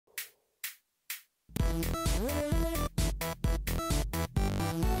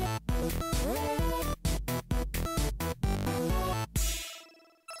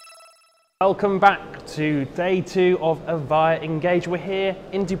Welcome back to day 2 of Avaya Engage. We're here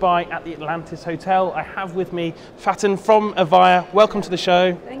in Dubai at the Atlantis Hotel. I have with me Faten from Avaya. Welcome to the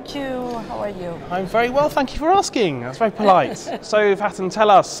show. Thank you. How are you? I'm very well, thank you for asking. That's very polite. So Faten, tell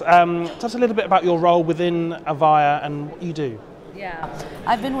us a little bit about your role within Avaya and what you do. Yeah,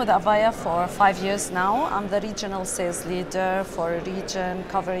 I've been with Avaya for 5 years now. I'm the regional sales leader for a region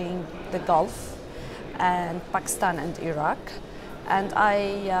covering the Gulf and Pakistan and Iraq. And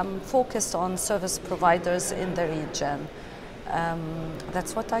I focused on service providers in the region.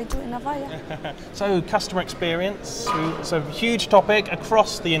 That's what I do in Avaya. So customer experience, it's a huge topic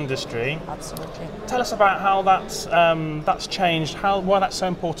across the industry. Absolutely. Tell us about how that's changed, why that's so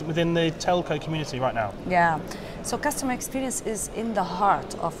important within the telco community right now. Yeah, so customer experience is in the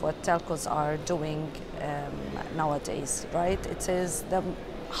heart of what telcos are doing nowadays, right? It is the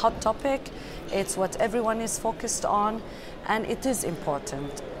hot topic, it's what everyone is focused on, and it is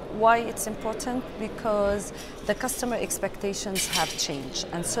important. Why it's important? Because the customer expectations have changed,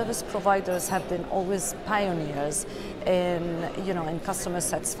 and service providers have been always pioneers in customer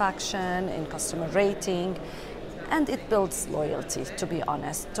satisfaction, in customer rating, and it builds loyalty, to be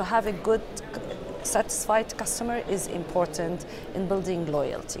honest. To have a good, satisfied customer is important in building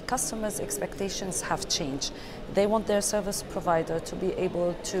loyalty. Customers' expectations have changed. They want their service provider to be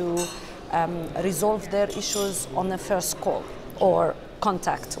able to resolve their issues on the first call or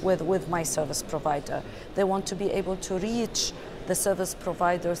contact with my service provider. They want to be able to reach the service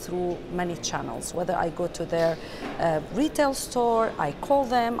provider through many channels, whether I go to their retail store, I call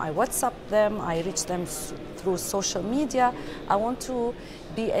them, I WhatsApp them, I reach them through social media. I want to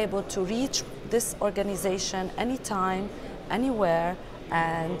be able to reach this organization anytime, anywhere,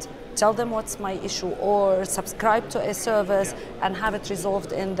 and tell them what's my issue or subscribe to a service and have it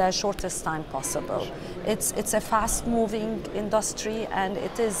resolved in the shortest time possible. It's a fast-moving industry, and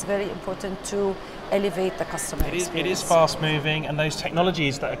it is very important to elevate the customer experience. It is fast-moving, and those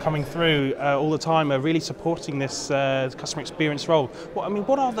technologies that are coming through all the time are really supporting this customer experience role.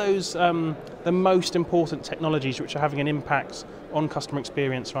 What are those the most important technologies which are having an impact on customer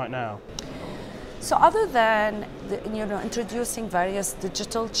experience right now? So other than introducing various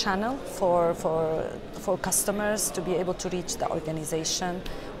digital channels for customers to be able to reach the organization,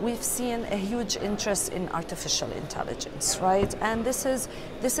 we've seen a huge interest in artificial intelligence, right? And this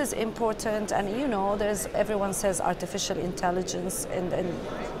is important. And everyone says artificial intelligence, and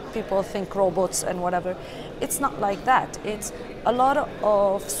people think robots and whatever. It's not like that. It's a lot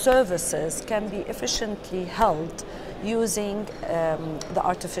of services can be efficiently held using the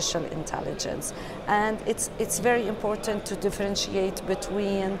artificial intelligence. And it's very important to differentiate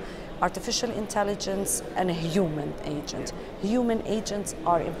between artificial intelligence and a human agent. Human agents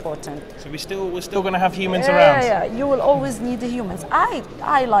are important. So we're still going to have humans around? Yeah, you will always need the humans.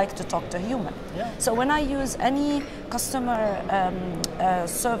 I like to talk to a human. Yeah. So when I use any customer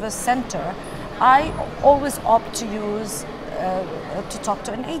service center, I always opt to use to talk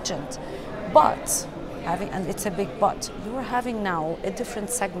to an agent. But and it's a big but, you are having now a different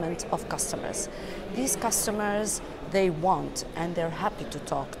segment of customers. These customers, they want and they're happy to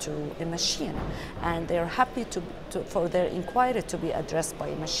talk to a machine, and they're happy for their inquiry to be addressed by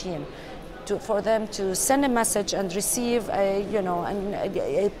a machine, for them to send a message and receive a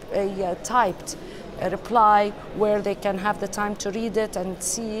typed reply where they can have the time to read it and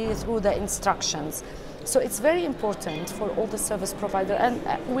see through the instructions. So it's very important for all the service providers, and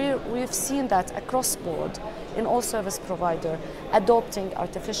we've seen that across board in all service providers adopting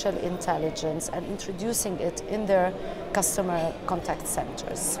artificial intelligence and introducing it in their customer contact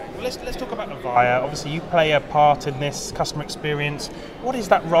centers. Well, let's talk about Avaya. Obviously, you play a part in this customer experience. What is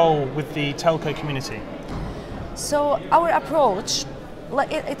that role with the telco community? So our approach,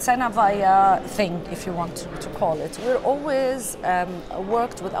 it's an Avaya thing, if you want to call it. We're always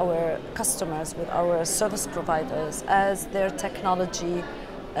worked with our customers, with our service providers as their technology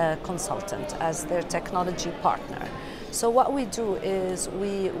consultant, as their technology partner. So what we do is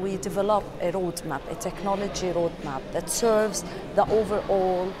we develop a roadmap, a technology roadmap that serves the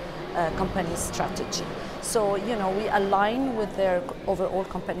overall company strategy. So, we align with their overall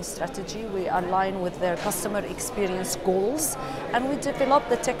company strategy, we align with their customer experience goals, and we develop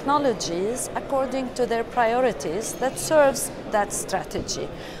the technologies according to their priorities that serves that strategy.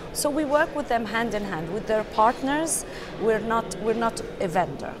 So we work with them hand in hand with their partners. We're not a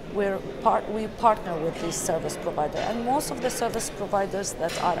vendor. We partner with these service providers, and most of the service providers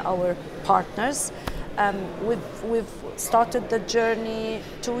that are our partners We've started the journey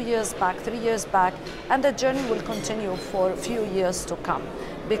 2 years back, 3 years back, and the journey will continue for a few years to come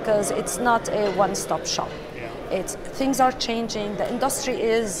because it's not a one-stop shop. Things are changing, the industry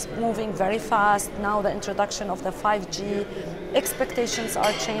is moving very fast. Now the introduction of the 5G, expectations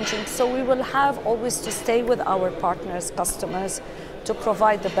are changing, so we will have always to stay with our partners, customers, to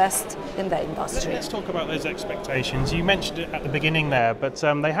provide the best in the industry. Let's talk about those expectations. You mentioned it at the beginning there, but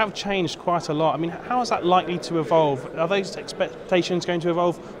they have changed quite a lot. I mean, how is that likely to evolve? Are those expectations going to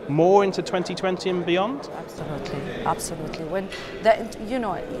evolve more into 2020 and beyond? Absolutely, absolutely.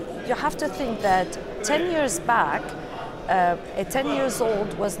 You have to think that 10 years back, a 10 years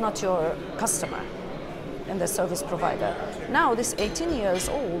old was not your customer in the service provider. Now this 18 years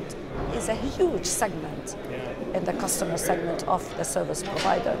old is a huge segment in the customer segment of the service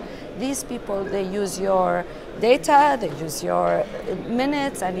provider. These people, they use your data, they use your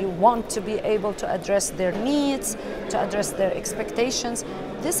minutes, and you want to be able to address their needs, to address their expectations.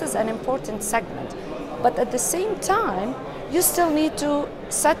 This is an important segment. But at the same time, you still need to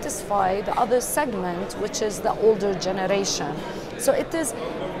satisfy the other segment, which is the older generation. So it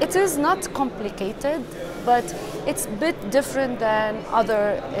is not complicated, but it's a bit different than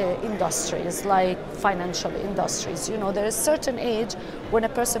other industries, like financial industries. There is a certain age when a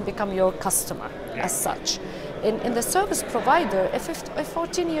person becomes your customer as such. In the service provider, a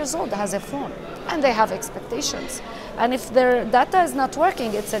 14 years old has a phone and they have expectations. And if their data is not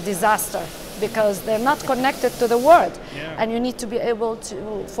working, it's a disaster because they're not connected to the world. And you need to be able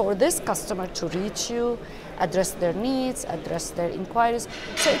for this customer to reach you, address their needs, address their inquiries.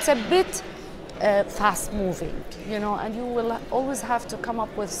 So it's a bit fast moving, and you will always have to come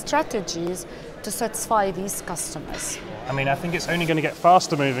up with strategies to satisfy these customers. I mean, I think it's only going to get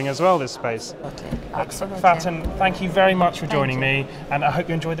faster moving as well, this space. Absolutely. Faten, thank you very much for joining me, and I hope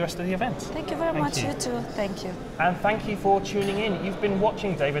you enjoy the rest of the event. Thank you very much, you too. Thank you. And thank you for tuning in. You've been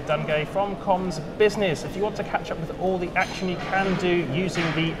watching David Dungay from Comms Business. If you want to catch up with all the action you can do using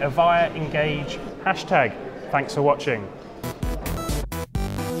the Avaya Engage hashtag. Thanks for watching.